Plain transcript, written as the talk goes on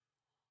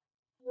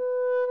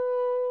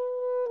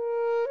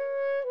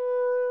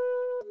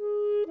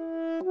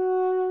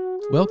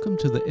Welcome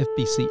to the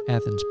FBC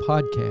Athens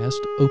Podcast,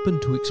 open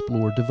to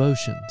explore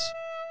devotions.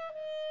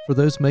 For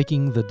those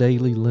making the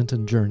daily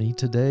Lenten journey,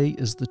 today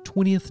is the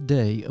 20th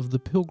day of the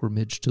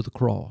pilgrimage to the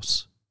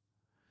cross.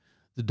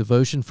 The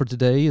devotion for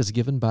today is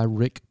given by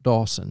Rick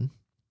Dawson.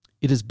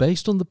 It is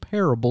based on the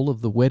parable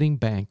of the Wedding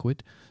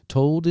Banquet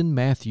told in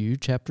Matthew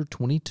chapter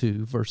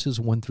 22, verses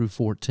 1 through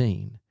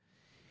 14.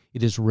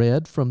 It is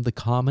read from the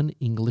Common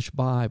English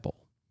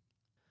Bible.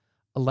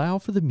 Allow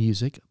for the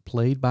music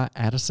played by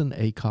Addison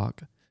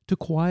Aycock to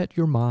quiet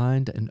your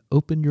mind and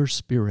open your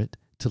spirit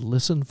to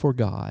listen for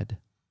God.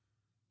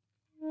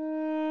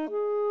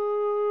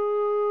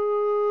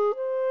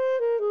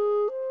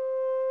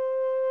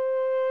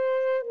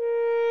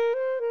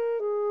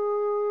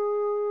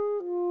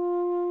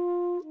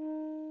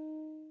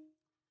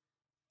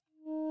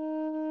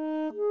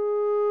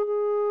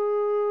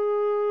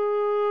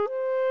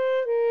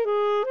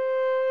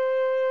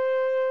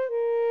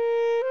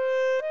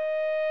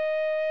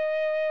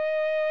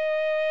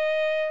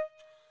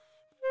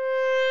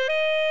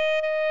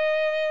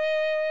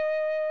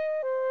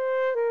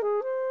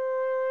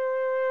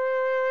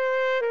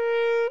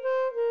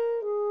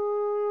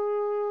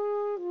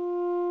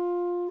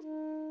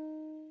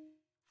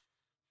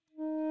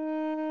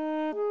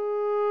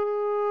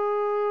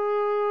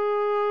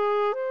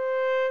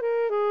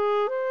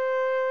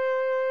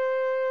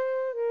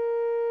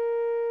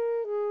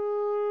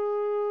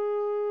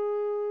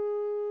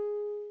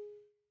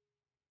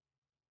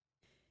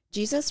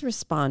 Jesus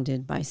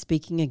responded by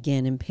speaking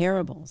again in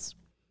parables.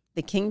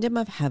 The kingdom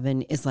of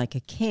heaven is like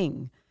a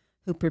king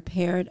who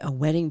prepared a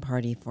wedding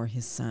party for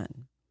his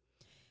son.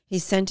 He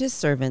sent his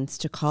servants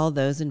to call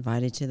those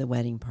invited to the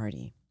wedding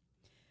party,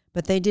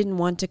 but they didn't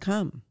want to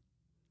come.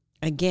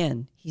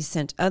 Again, he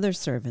sent other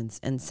servants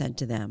and said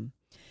to them,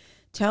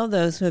 "Tell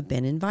those who have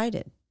been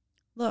invited,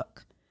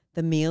 'Look,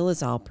 the meal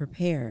is all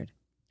prepared.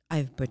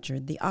 I've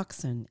butchered the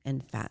oxen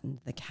and fattened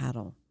the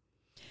cattle.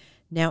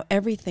 Now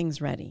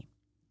everything's ready.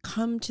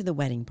 Come to the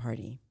wedding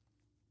party."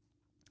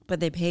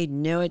 But they paid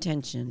no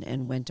attention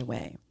and went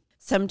away,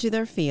 some to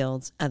their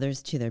fields,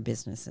 others to their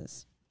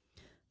businesses.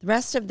 The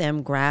rest of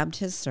them grabbed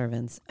his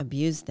servants,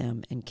 abused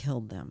them, and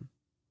killed them.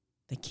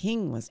 The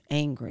king was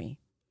angry.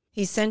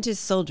 He sent his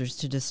soldiers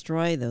to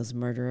destroy those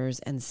murderers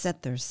and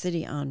set their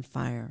city on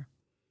fire.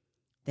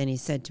 Then he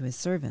said to his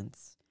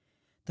servants,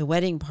 "The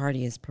wedding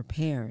party is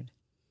prepared,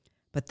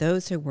 but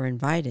those who were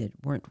invited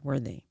weren't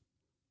worthy.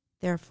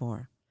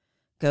 Therefore,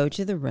 go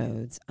to the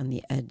roads on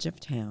the edge of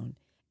town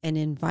and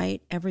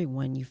invite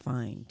everyone you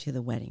find to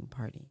the wedding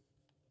party."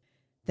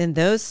 Then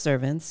those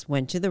servants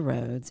went to the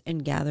roads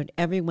and gathered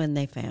everyone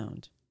they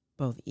found,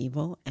 both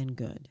evil and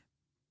good.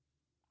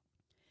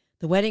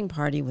 The wedding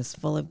party was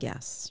full of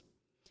guests.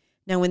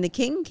 Now when the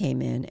king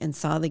came in and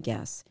saw the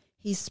guests,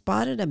 he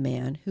spotted a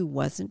man who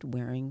wasn't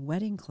wearing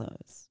wedding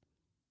clothes.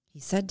 He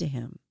said to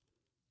him,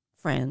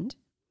 "Friend,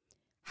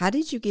 how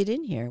did you get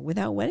in here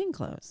without wedding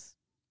clothes?"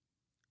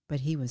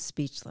 But he was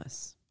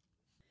speechless.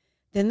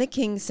 Then the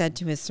king said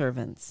to his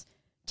servants,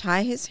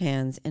 "Tie his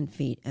hands and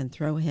feet and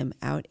throw him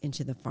out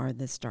into the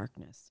farthest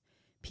darkness.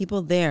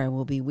 People there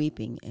will be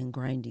weeping and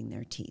grinding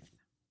their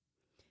teeth.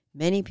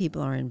 Many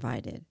people are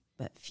invited,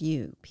 but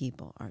few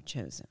people are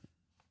chosen."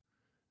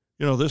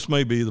 You know, this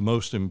may be the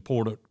most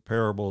important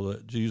parable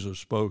that Jesus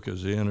spoke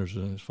as he enters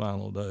in his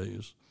final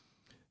days.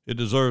 It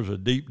deserves a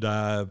deep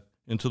dive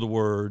into the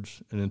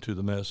words and into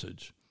the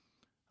message.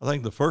 I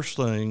think the first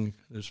thing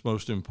that's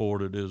most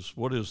important is,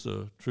 what is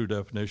the true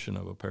definition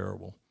of a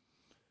parable?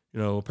 You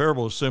know, a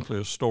parable is simply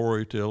a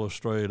story to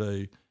illustrate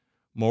a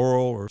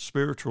moral or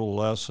spiritual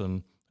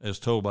lesson as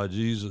told by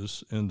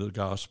Jesus in the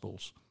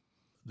Gospels.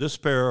 This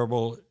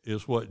parable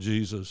is what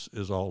Jesus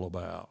is all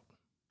about.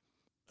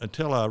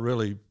 Until I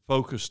really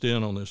focused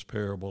in on this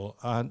parable,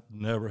 I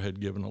never had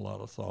given a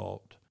lot of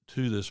thought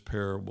to this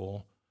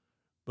parable.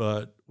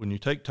 But when you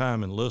take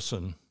time and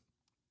listen,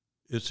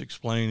 it's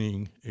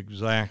explaining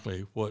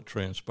exactly what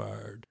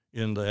transpired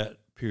in that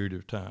period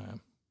of time.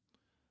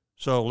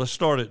 So let's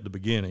start at the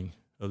beginning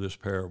of this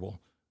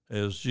parable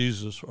as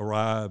Jesus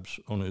arrives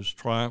on his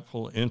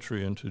triumphal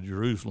entry into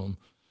Jerusalem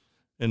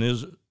and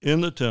is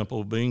in the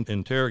temple being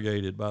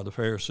interrogated by the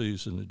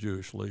Pharisees and the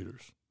Jewish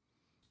leaders.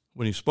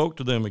 When he spoke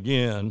to them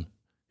again,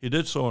 he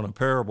did so in a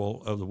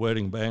parable of the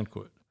wedding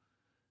banquet.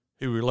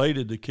 He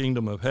related the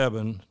kingdom of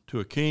heaven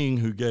to a king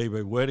who gave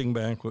a wedding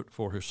banquet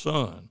for his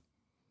son.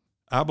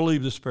 I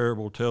believe this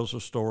parable tells the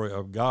story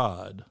of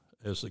God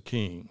as the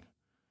king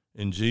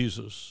and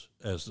Jesus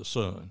as the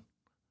son,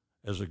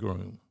 as the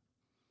groom.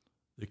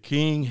 The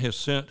king has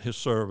sent his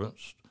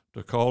servants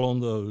to call on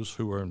those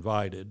who were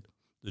invited,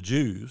 the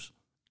Jews,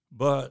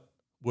 but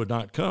would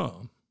not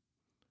come.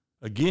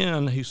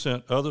 Again, he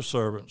sent other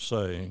servants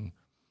saying,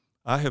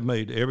 "I have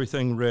made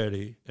everything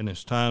ready, and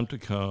it's time to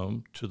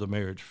come to the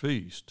marriage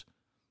feast."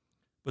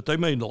 But they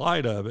made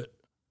light of it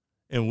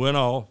and went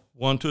off,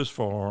 one to his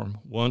farm,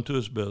 one to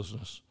his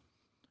business,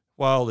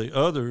 while the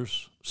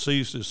others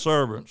seized his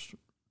servants,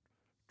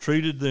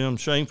 treated them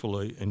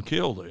shamefully, and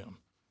killed them.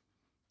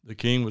 The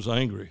king was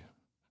angry.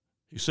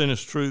 He sent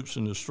his troops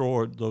and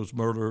destroyed those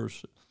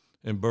murderers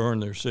and burn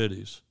their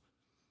cities.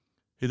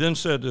 He then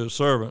said to his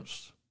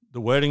servants,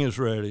 "The wedding is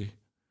ready,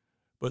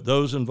 but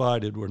those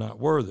invited were not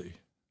worthy."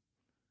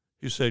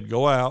 He said,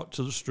 "Go out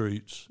to the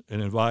streets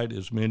and invite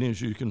as many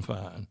as you can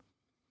find."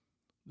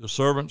 The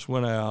servants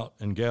went out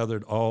and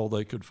gathered all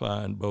they could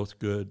find, both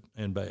good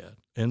and bad,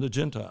 and the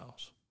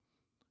Gentiles.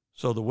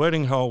 So the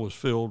wedding hall was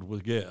filled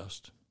with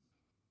guests.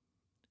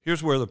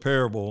 Here's where the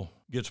parable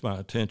gets my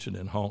attention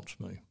and haunts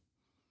me.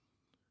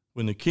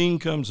 When the king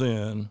comes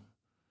in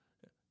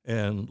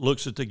and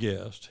looks at the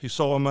guest, he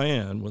saw a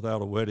man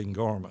without a wedding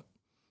garment.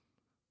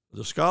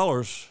 The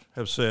scholars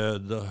have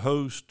said the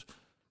host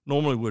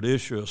normally would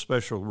issue a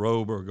special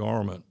robe or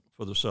garment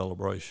for the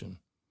celebration.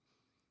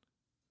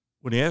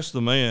 When he asked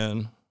the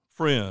man,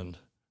 "Friend,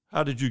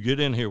 how did you get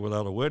in here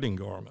without a wedding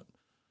garment?"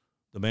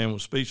 the man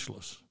was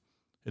speechless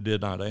and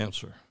did not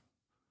answer.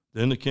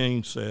 Then the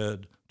king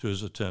said to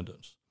his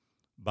attendants,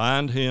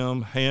 "Bind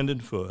him hand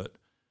and foot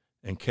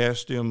and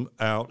cast him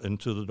out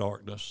into the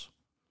darkness,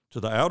 to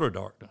the outer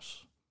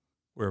darkness,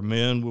 where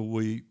men will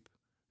weep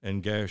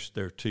and gash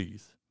their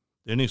teeth."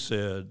 Then he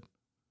said,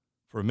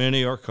 "For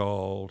many are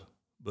called,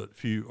 but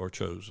few are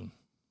chosen."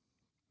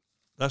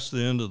 That's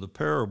the end of the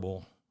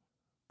parable,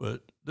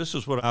 but this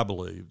is what I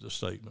believe, the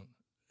statement,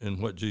 and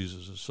what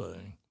Jesus is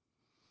saying,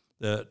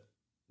 that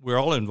we're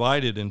all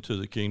invited into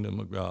the kingdom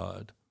of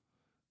God,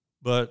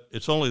 but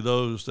it's only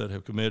those that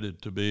have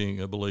committed to being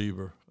a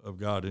believer of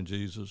God and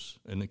Jesus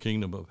and the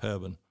kingdom of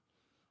heaven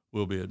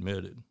will be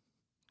admitted.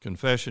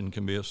 Confession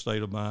can be a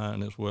state of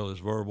mind as well as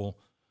verbal,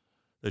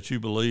 that you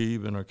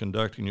believe and are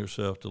conducting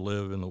yourself to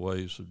live in the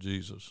ways of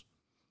Jesus.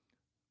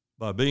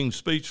 By being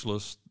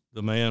speechless,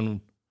 the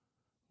man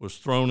was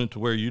thrown into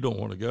where you don't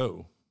want to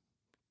go.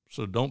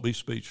 So don't be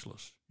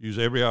speechless. Use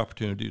every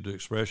opportunity to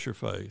express your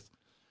faith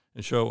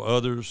and show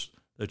others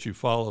that you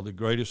follow the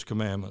greatest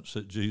commandments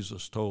that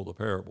Jesus told the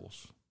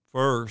parables.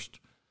 First,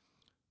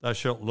 thou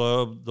shalt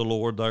love the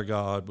Lord thy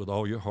God with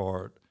all your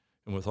heart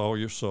and with all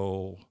your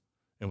soul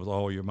and with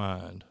all your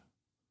mind.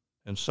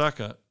 And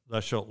second, thou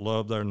shalt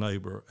love thy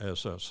neighbor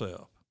as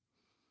thyself.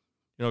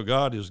 You know,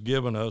 God has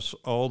given us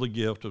all the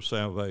gift of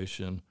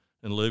salvation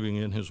and living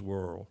in his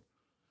world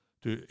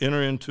to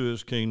enter into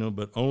his kingdom,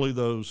 but only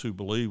those who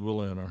believe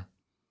will enter.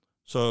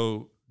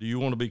 So do you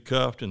want to be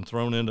cuffed and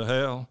thrown into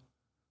hell,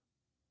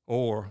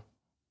 or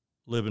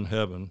live in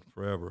heaven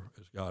forever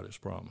as God has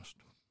promised?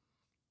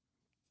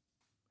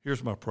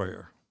 Here's my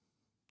prayer.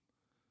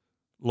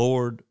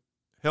 Lord,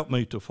 help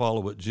me to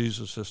follow what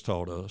Jesus has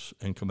taught us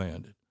and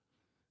commanded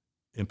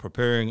in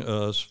preparing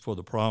us for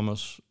the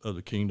promise of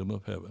the kingdom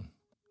of heaven.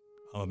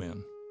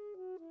 Amen.